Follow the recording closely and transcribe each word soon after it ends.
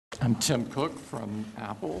I'm Tim Cook from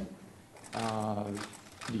Apple.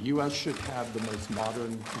 The U.S. should have the most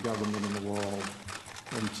modern government in the world,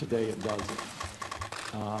 and today it doesn't.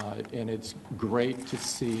 And it's great to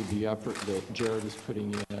see the effort that Jared is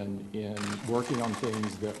putting in working on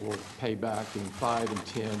things that will pay back in 5 and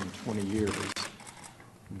 10 and 20 years.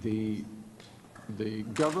 The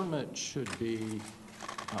government should be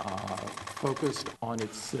focused on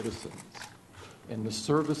its citizens, and the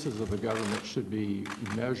services of the government should be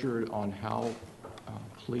measured on how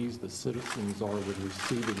pleased the citizens are with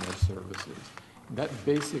receiving their services. That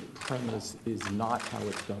basic premise is not how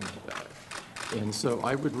it's done today. And so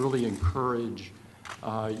I would really encourage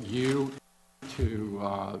you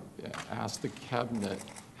to ask the cabinet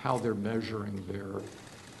how they're measuring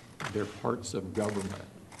their parts of government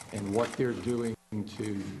and what they're doing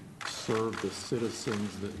to serve the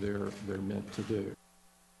citizens that they're meant to do.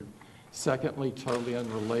 Secondly, totally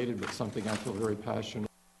unrelated, but something I feel very passionate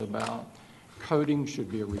about, coding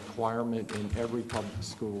should be a requirement in every public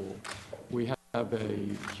school. We have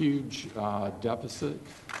a huge deficit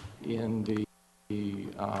in the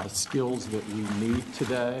skills that we need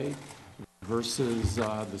today versus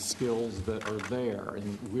the skills that are there.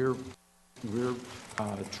 And we're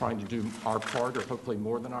trying to do our part, or hopefully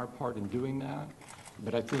more than our part in doing that.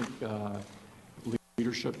 But I think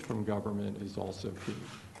leadership from government is also key.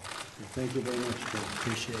 Thank you very much, Bill.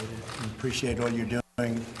 Appreciate it. And appreciate all you're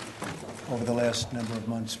doing over the last number of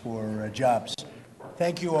months for jobs.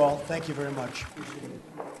 Thank you all. Thank you very much.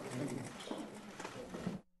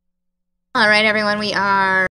 All right, everyone, we are